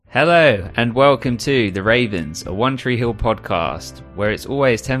Hello and welcome to The Ravens, a One Tree Hill podcast, where it's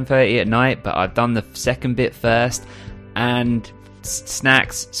always 10:30 at night, but I've done the second bit first, and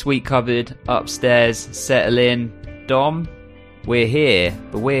snacks, sweet cupboard, upstairs, settle in. Dom, we're here,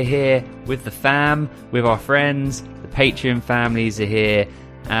 but we're here with the fam, with our friends, the Patreon families are here.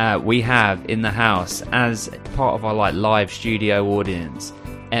 We have in the house, as part of our live studio audience,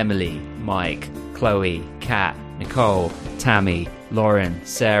 Emily, Mike, Chloe, Kat, Nicole, Tammy, Lauren,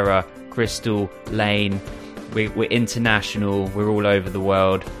 Sarah, Crystal, Lane. We're international. We're all over the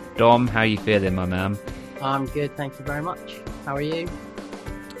world. Dom, how are you feeling, my man? I'm good, thank you very much. How are you?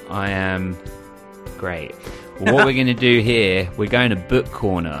 I am great. Well, what we're going to do here, we're going to Book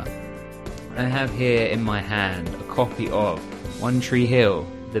Corner. I have here in my hand a copy of One Tree Hill,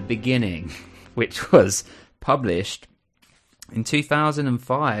 The Beginning, which was published in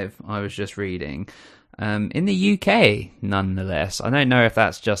 2005, I was just reading. In the UK, nonetheless. I don't know if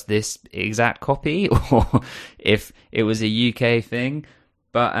that's just this exact copy or if it was a UK thing,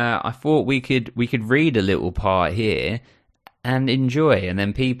 but I thought we could read a little part here and enjoy, and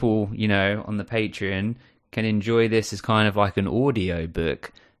then people, you know, on the Patreon can enjoy this as kind of like an audio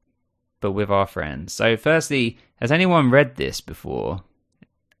book, but with our friends. So firstly, has anyone read this before?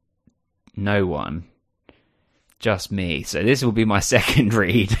 No one. Just me. So this will be my second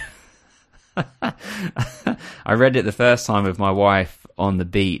read. I read it the first time with my wife on the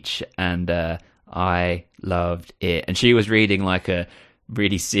beach, and I loved it. And she was reading like a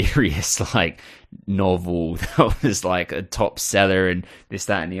really serious novel that was like a top seller and this,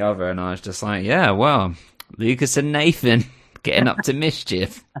 that, and the other. And I was just like, yeah, well, Lucas and Nathan getting up to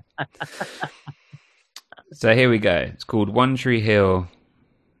mischief. So here we go. It's called One Tree Hill,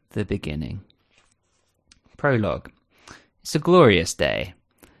 The Beginning. Prologue. It's a glorious day.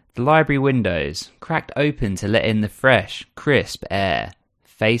 The library windows, cracked open to let in the fresh, crisp air,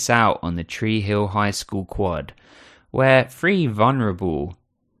 face out on the Tree Hill High School quad, where three vulnerable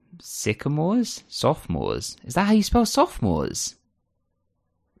sophomores? Is that how you spell sophomores?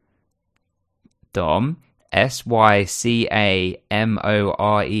 Dom, Sycamores.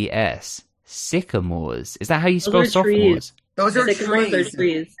 Sycamores. Is that how you spell sophomores? Those are sycamores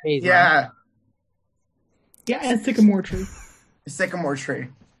trees. Yeah. Yeah, and sycamore tree. Sycamore tree.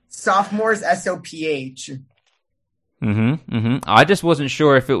 Sophomores, SOPH. I just wasn't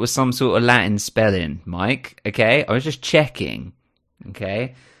sure if it was some sort of Latin spelling, Mike. Okay, I was just checking.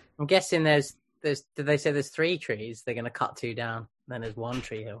 Okay. I'm guessing there's. Did they say there's 3 trees? They're going to cut 2 down. Then there's 1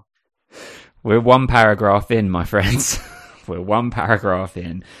 tree hill. We're 1 paragraph in, my friends. We're 1 paragraph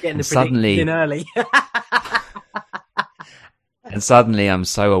in. Getting and the prediction early. And suddenly I'm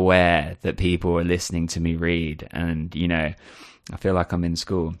so aware that people are listening to me read, and you know, I feel like I'm in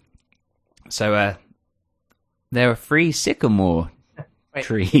school. So there are 3 sycamore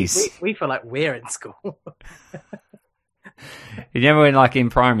trees. We feel like we're in school. You remember when, like, in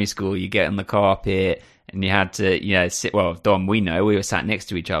primary school, you get on the carpet and you had to, you know, sit. Well, Dom, we know we were sat next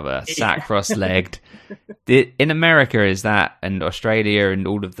to each other, sat cross-legged. In America, is that, and Australia and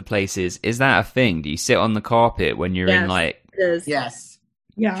all of the places, is that a thing? Do you sit on the carpet when you're in like? It is. Yes.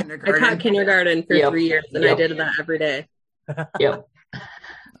 Yeah. I taught kindergarten for 3 years, and I did that every day. Yep.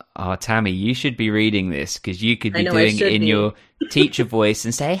 Oh, Tammy, you should be reading this, because you could be know, doing it in your teacher voice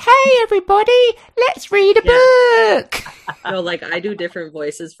and say, "Hey, everybody, let's read a book." No, like I do different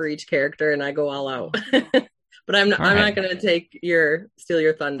voices for each character, and I go all out. But I'm not going to steal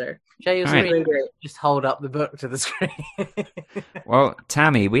your thunder. Jay, you're Right. doing great. Just hold up the book to the screen. Well,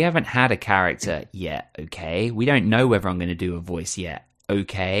 Tammy, we haven't had a character yet, okay? We don't know whether I'm going to do a voice yet,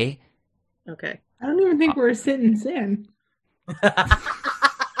 okay? Okay. I don't even think we're a sit and sin.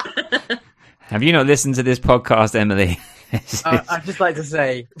 Have you not listened to this podcast, Emily? I'd just like to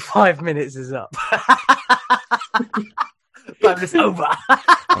say 5 minutes is up. 5 minutes over.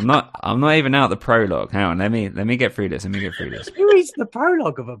 I'm not even out the prologue. Hang on, let me get through this. Who reads the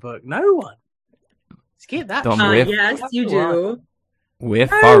prologue of a book? No one. Skip that. Dom, Yes, you do. We're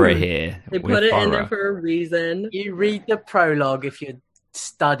thorough here. They put it in there for a reason. You read the prologue if you're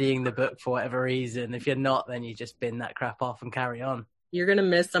studying the book for whatever reason. If you're not, then you just bin that crap off and carry on. You're going to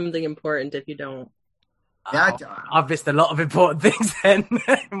miss something important if you don't. Yeah, I've missed a lot of important things then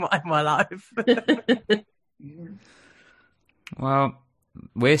in my life. Well,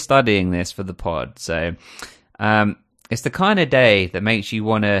 we're studying this for the pod, so it's the kind of day that makes you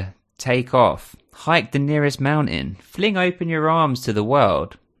want to take off, hike the nearest mountain, fling open your arms to the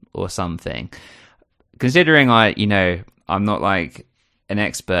world, or something. Considering I'm not like an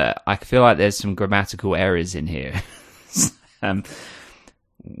expert, I feel like there's some grammatical errors in here.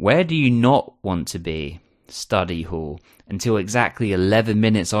 Where do you not want to be? study hall, until exactly 11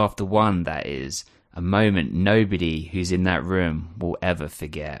 minutes after 1, that is. A moment nobody who's in that room will ever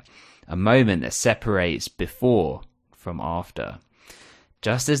forget. A moment that separates before from after.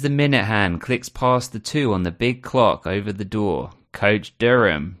 Just as the minute hand clicks past the 2 on the big clock over the door, Coach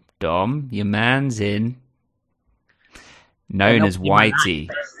Durham, Dom, your man's in. Known as Whitey.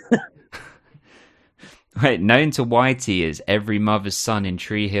 Known to Whitey as every mother's son in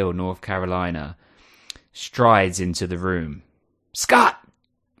Tree Hill, North Carolina, strides into the room. "Scott!"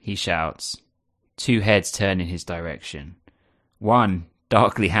 he shouts. 2 heads turn in his direction. One,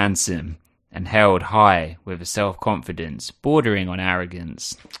 darkly handsome, and held high with a self-confidence bordering on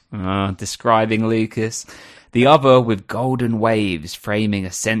arrogance. Describing Lucas. The other with golden waves framing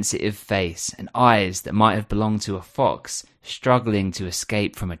a sensitive face and eyes that might have belonged to a fox struggling to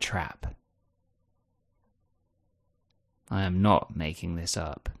escape from a trap. I am not making this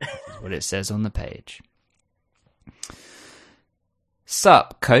up. This is what it says on the page.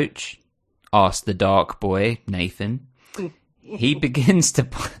 "Sup, coach?" asked the dark boy, Nathan. He begins to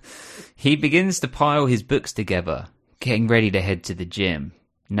pile his books together, getting ready to head to the gym.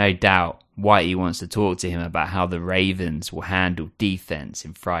 No doubt, Whitey wants to talk to him about how the Ravens will handle defense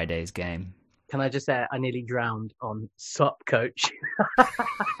in Friday's game. Can I just say I nearly drowned on "Sup, coach"?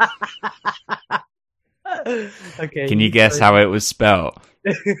 Okay. Can you guess how it was spelled?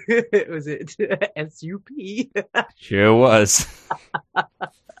 Was it S-U-P? Sure was.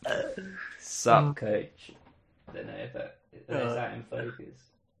 Sup, coach? I don't know if is that in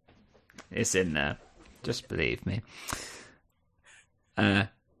focus. It's in there. Just believe me.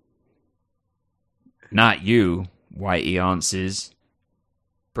 Not you, Whitey answers.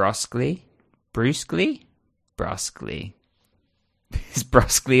 Brusquely? Brusquely? Brusquely. Is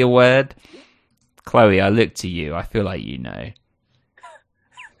brusquely a word? Chloe, I look to you. I feel like you know.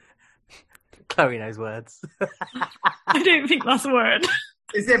 Chloe knows words. I don't think that's a word.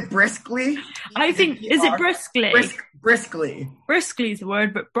 Is it briskly? I think, is it briskly? Briskly. Briskly is a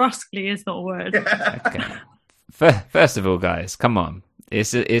word, but brusquely is not a word. Okay. First of all, guys, come on.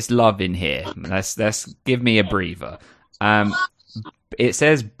 It's love in here. Let's give me a breather. It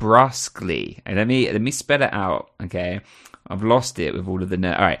says brusquely. And let me spell it out. Okay, I've lost it with all of the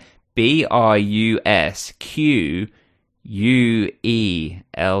all right. Brusquely.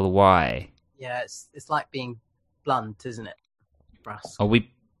 Yeah, it's like being blunt, isn't it? Brusque. Are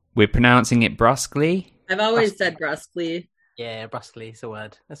we're pronouncing it brusquely? I've always said brusquely. Yeah, brusquely is a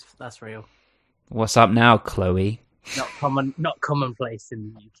word. That's real. What's up now, Chloe? Not commonplace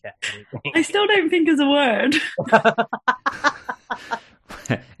in the UK. I still don't think it's a word.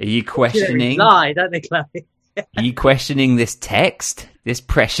 Are you questioning? Lie, don't they, Chloe? Are you questioning this text? This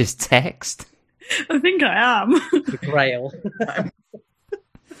precious text? I think I am. The Grail.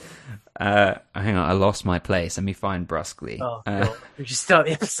 Hang on, I lost my place. Let me find brusquely. Oh, God. We should start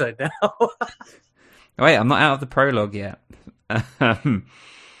the episode now. Wait, I'm not out of the prologue yet. I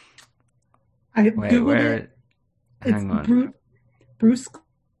Wait, googled where? it. Hang on. Bruce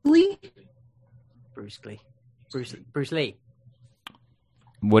Lee. Bruce Lee.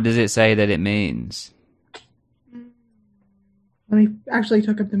 What does it say that it means? I actually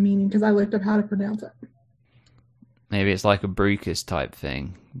took up the meaning because I looked up how to pronounce it. Maybe it's like a Brucus type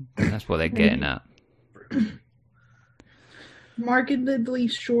thing. That's what they're getting at. Markedly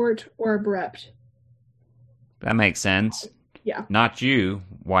short or abrupt. That makes sense. Yeah. Not you,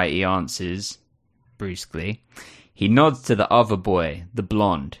 Whitey answers brusquely. He nods to the other boy, the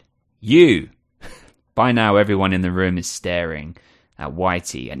blonde. You! By now everyone in the room is staring at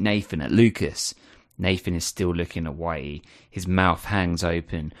Whitey, at Nathan, at Lucas. Nathan is still looking at Whitey. His mouth hangs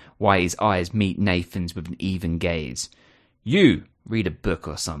open. Whitey's eyes meet Nathan's with an even gaze. You! Read a book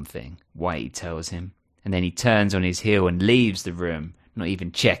or something, Whitey tells him. And then he turns on his heel and leaves the room, not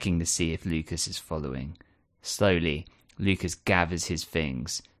even checking to see if Lucas is following. Slowly, Lucas gathers his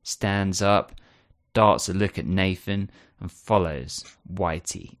things, stands up, darts a look at Nathan, and follows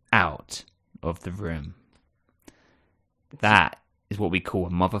Whitey out of the room. That is what we call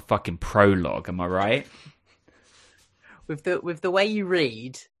a motherfucking prologue, am I right? With the way you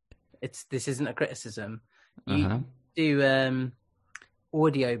read, this isn't a criticism. You do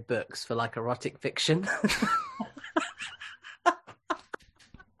audio books for like erotic fiction.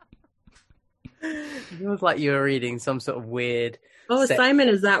 It feels like you were reading some sort of weird. Oh, Simon,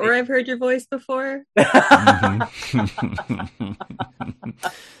 is that where I've heard your voice before?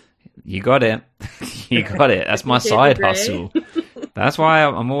 You got it. You got it. That's my side hustle. That's why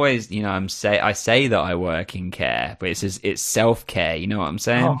I'm always, I say that I work in care, but it's self-care. You know what I'm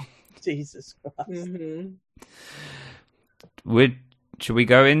saying? Oh, Jesus Christ. Mm-hmm. Should we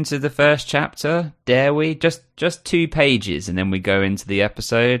go into the first chapter? Dare we? Just 2 pages, and then we go into the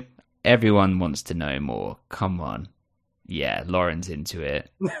episode. Everyone wants to know more. Come on. Yeah, Lauren's into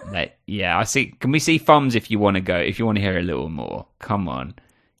it. Yeah, I see. Can we see thumbs if you want to go? If you want to hear a little more, come on.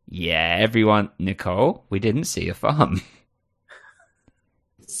 Yeah, everyone. Nicole, we didn't see a thumb.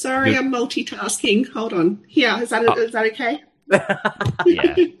 Sorry, I'm multitasking. Hold on. Yeah, is that okay?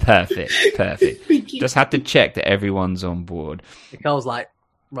 Yeah, perfect. Just had to check that everyone's on board. Nicole's like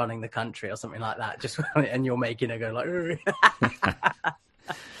running the country or something like that, just and you're making her go like.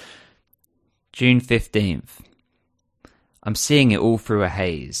 June 15th. I'm seeing it all through a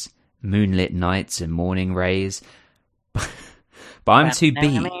haze, moonlit nights and morning rays. But I'm too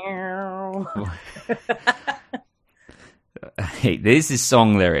beat. Hey, this is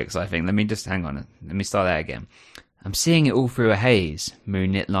song lyrics, I think. Let me just hang on. Let me start that again. I'm seeing it all through a haze,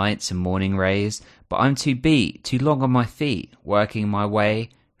 moonlit lights and morning rays. But I'm too beat, too long on my feet, working my way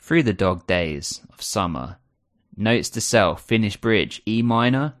through the dog days of summer. Notes to self, Finnish bridge, E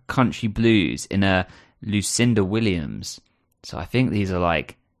minor, country blues in a Lucinda Williams. So I think these are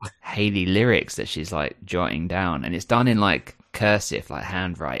like Hayley lyrics that she's like jotting down, and it's done in like cursive, like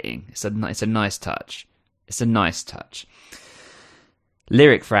handwriting. It's a nice touch. It's a nice touch.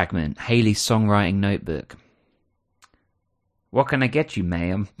 Lyric fragment, Hayley's songwriting notebook. What can I get you,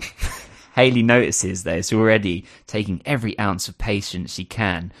 ma'am? Hayley notices that it's already taking every ounce of patience she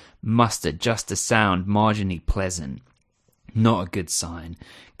can muster just to sound marginally pleasant. Not a good sign,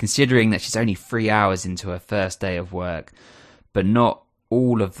 considering that she's only 3 hours into her first day of work. But not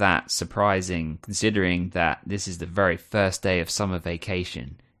all of that surprising, considering that this is the very first day of summer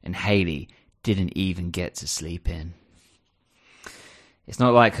vacation, and Hayley didn't even get to sleep in. It's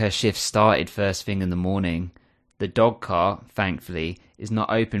not like her shift started first thing in the morning. The dog cart, thankfully, is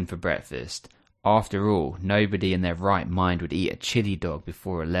not open for breakfast. After all, nobody in their right mind would eat a chili dog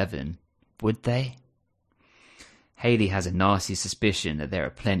before 11, would they? Hayley has a nasty suspicion that there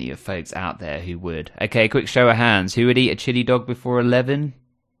are plenty of folks out there who would. Okay, quick show of hands. Who would eat a chili dog before 11?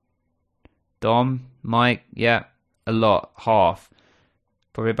 Dom? Mike? Yeah, a lot. Half.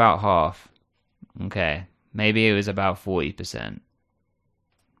 Probably about half. Okay, maybe it was about 40%.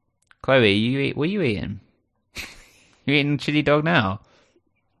 Chloe, what are you eating? You eating chili dog now?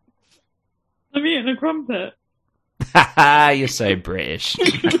 I'm eating a crumpet. You're so British.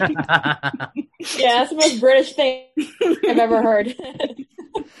 Yeah, that's the most British thing I've ever heard.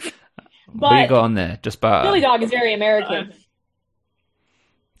 What do you got on there? Just butter? Chili dog is very American.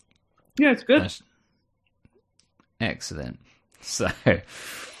 Yeah, it's good. Excellent. So,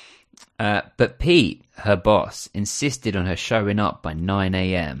 but Pete, her boss, insisted on her showing up by 9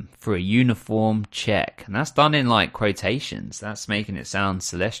 a.m. for a uniform check. And that's done in like quotations. That's making it sound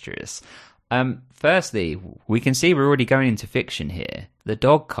celestious. Firstly, we can see we're already going into fiction here. The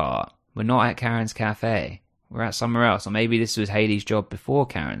dog cart. We're not at Karen's Cafe. We're at somewhere else. Or maybe this was Hayley's job before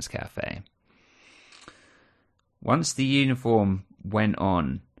Karen's Cafe. Once the uniform went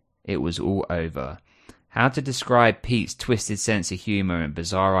on, it was all over. How to describe Pete's twisted sense of humor and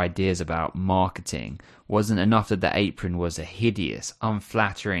bizarre ideas about marketing wasn't enough that the apron was a hideous,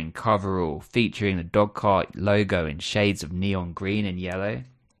 unflattering coverall featuring the dog cart logo in shades of neon green and yellow.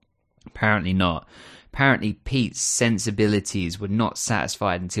 Apparently not. Apparently Pete's sensibilities were not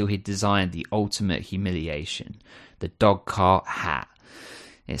satisfied until he designed the ultimate humiliation, the dog cart hat.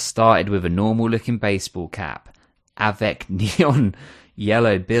 It started with a normal looking baseball cap, avec neon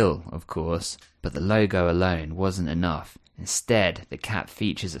yellow bill, of course, but the logo alone wasn't enough. Instead, the cap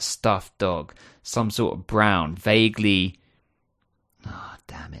features a stuffed dog, some sort of brown, vaguely... Oh,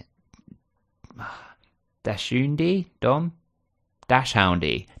 damn it. Dashundi? Dom?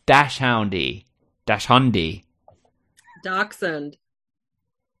 Dashhoundy. Dachshundy. Dachshund.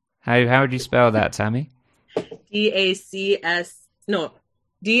 How would you spell that, Tammy? Dachshund.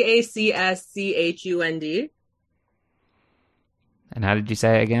 And how did you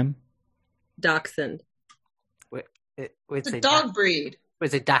say it again? Dachshund. It's a dog breed.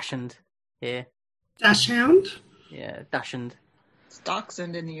 Was it Dachshund here? Dachshund? Yeah, Dachshund. It's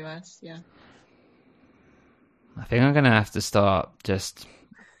Dachshund in the US, yeah. I think I'm going to have to start just...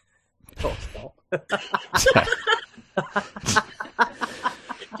 Stop.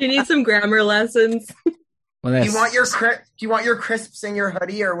 Do you need some grammar lessons? Well, do you want your crisps in your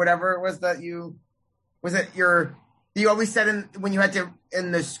hoodie or whatever it was that you... Was it your... You always said when you had to...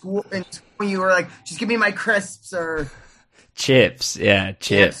 In the school... when you were like, just give me my crisps or... Chips, yeah,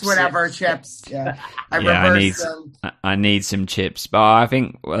 chips. Whatever, chips. Yeah, I need some chips. But I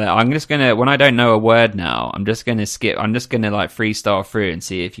think I'm just gonna, when I don't know a word now, I'm just gonna skip. I'm just gonna like freestyle through and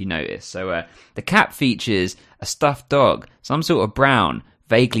see if you notice. So the cap features a stuffed dog, some sort of brown,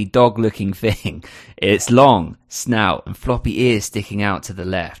 vaguely dog-looking thing. It's long snout and floppy ears sticking out to the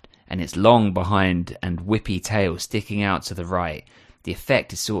left, and it's long behind and whippy tail sticking out to the right. The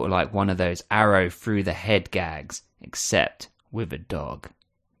effect is sort of like one of those arrow through the head gags, except with a dog.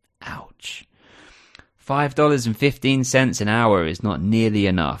 Ouch. $5.15 an hour is not nearly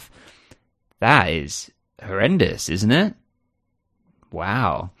enough. That is horrendous, isn't it?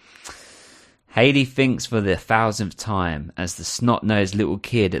 Wow. Haley thinks for the 1,000th time as the snot-nosed little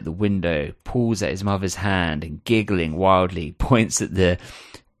kid at the window pulls at his mother's hand and, giggling wildly, points at the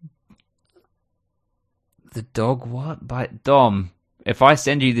dog. What? By Dom, if I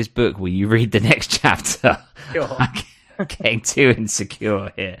send you this book, will you read the next chapter? Sure. I'm getting too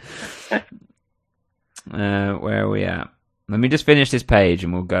insecure here. Where are we at? Let me just finish this page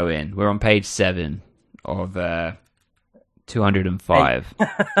and we'll go in. We're on page 7 of 205.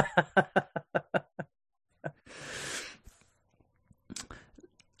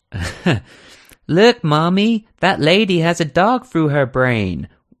 Look, Mommy, that lady has a dog through her brain.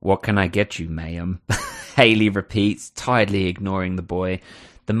 What can I get you, ma'am? Haley repeats, tiredly ignoring the boy.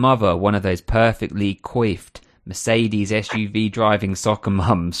 The mother, one of those perfectly coiffed Mercedes SUV driving soccer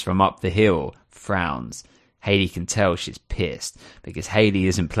mums from up the hill, frowns. Haley can tell she's pissed because Haley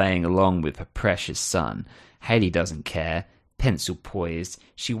isn't playing along with her precious son. Haley doesn't care. Pencil poised,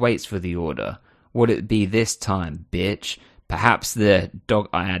 she waits for the order. What'll it be this time, bitch? Perhaps the dog...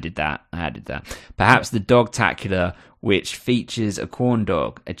 I added that. Perhaps the dog-tacular, which features a corn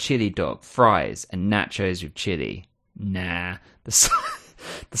dog, a chili dog, fries, and nachos with chili. Nah, the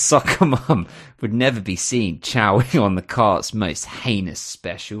soccer mum would never be seen chowing on the cart's most heinous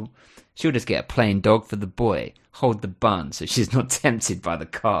special. She'll just get a plain dog for the boy, hold the bun so she's not tempted by the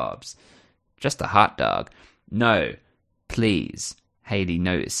carbs. Just a hot dog. No, please. Haley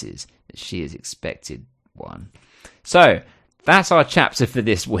notices that she is expected one. So, that's our chapter for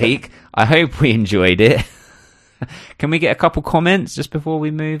this week. I hope we enjoyed it. Can we get a couple comments just before we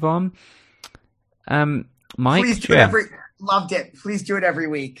move on? Mike? Please do it loved it. Please do it every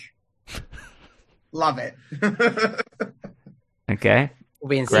week. Love it. Okay.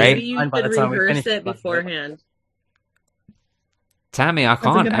 We'll maybe you could rehearse it beforehand. Tammy, I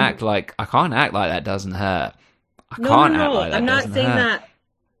can't act like that doesn't hurt. No. I'm not saying that.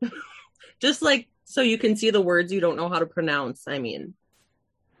 Just like so you can see the words you don't know how to pronounce. I mean,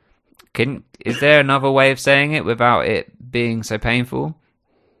 is there another way of saying it without it being so painful?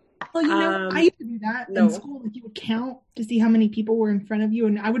 Well, I used to do that in school. Like you would count to see how many people were in front of you,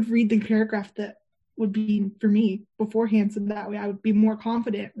 and I would read the paragraph that would be for me beforehand, so that way I would be more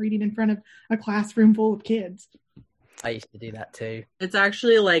confident reading in front of a classroom full of kids. I used to do that too. It's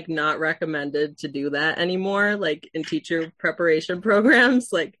actually like not recommended to do that anymore. Like in teacher preparation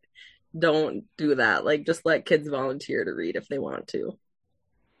programs, like don't do that. Like just let kids volunteer to read if they want to.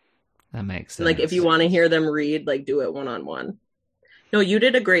 That makes sense. Like if you want to hear them read, like do it one-on-one. No, you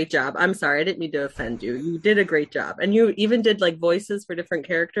did a great job. I'm sorry, I didn't mean to offend you. You did a great job. And you even did like voices for different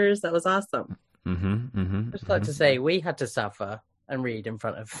characters. That was awesome. I'd just like to say we had to suffer and read in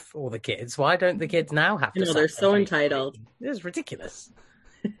front of all the kids. Why don't the kids now have to? No, they're so entitled. It's ridiculous.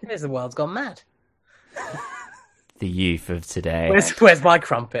 The world's gone mad. The youth of today. Where's my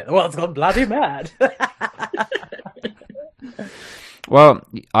crumpet? The world's gone bloody mad. Well,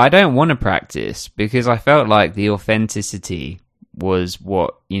 I don't want to practice because I felt like the authenticity was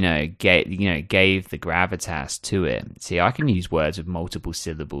what gave the gravitas to it. See, I can use words with multiple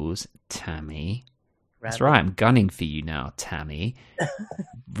syllables. Tammy. That's right. I'm gunning for you now, Tammy.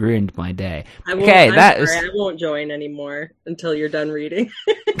 Ruined my day. I won't join anymore until you're done reading.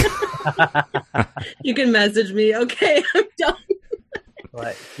 You can message me. Okay, I'm done.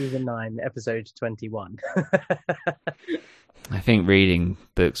 Right, season 9, episode 21. I think reading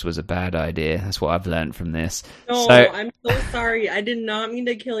books was a bad idea. That's what I've learned from this. No, I'm so sorry. I did not mean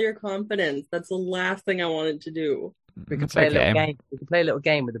to kill your confidence. That's the last thing I wanted to do. We could play a little game. We could play a little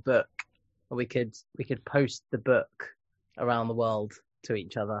game with the book. Or we could post the book around the world to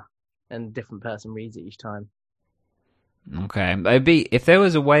each other, and a different person reads it each time. Okay, if there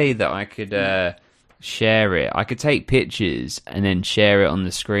was a way that I could share it, I could take pictures and then share it on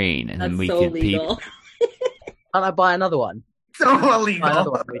the screen, and then we could. Legal. Can't I buy another one? So illegal.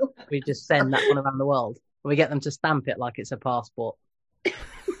 Another one. We just send that one around the world. We get them to stamp it like it's a passport.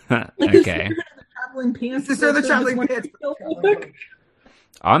 Okay. Traveling pants. These are the traveling pants.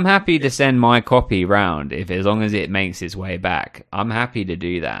 I'm happy to send my copy round as long as it makes its way back. I'm happy to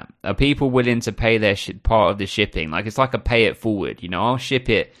do that. Are people willing to pay their part of the shipping? Like, it's like a pay it forward. I'll ship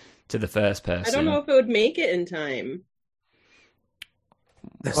it to the first person. I don't know if it would make it in time.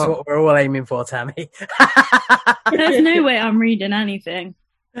 That's what we're all aiming for, Tammy. There's no way I'm reading anything.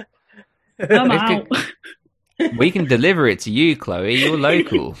 I'm out. We can deliver it to you, Chloe. You're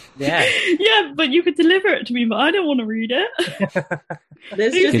local. Yeah. Yeah, but you could deliver it to me, but I don't want to read it.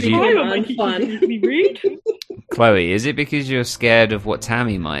 This just became fun. Read. Chloe, is it because you're scared of what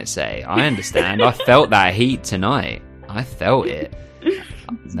Tammy might say? I understand. I felt that heat tonight. I felt it.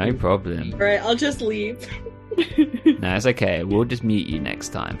 No problem. All right, I'll just leave. No, it's okay. We'll just mute you next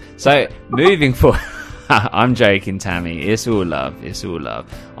time. So, moving forward. I'm joking, Tammy. It's all love. It's all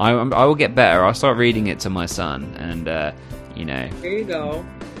love. I will get better. I'll start reading it to my son, and There you go.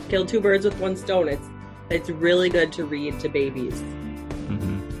 Kill two birds with one stone. It's really good to read to babies.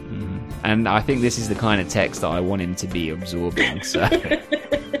 Mm-hmm, mm-hmm. And I think this is the kind of text that I want him to be absorbing. So,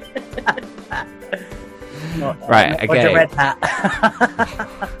 right, okay. Red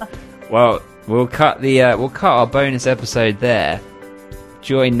hat. Well, we'll cut our bonus episode there.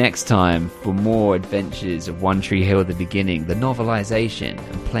 Join next time for more adventures of One Tree Hill: The Beginning, the novelization,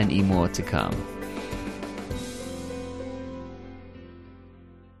 and plenty more to come.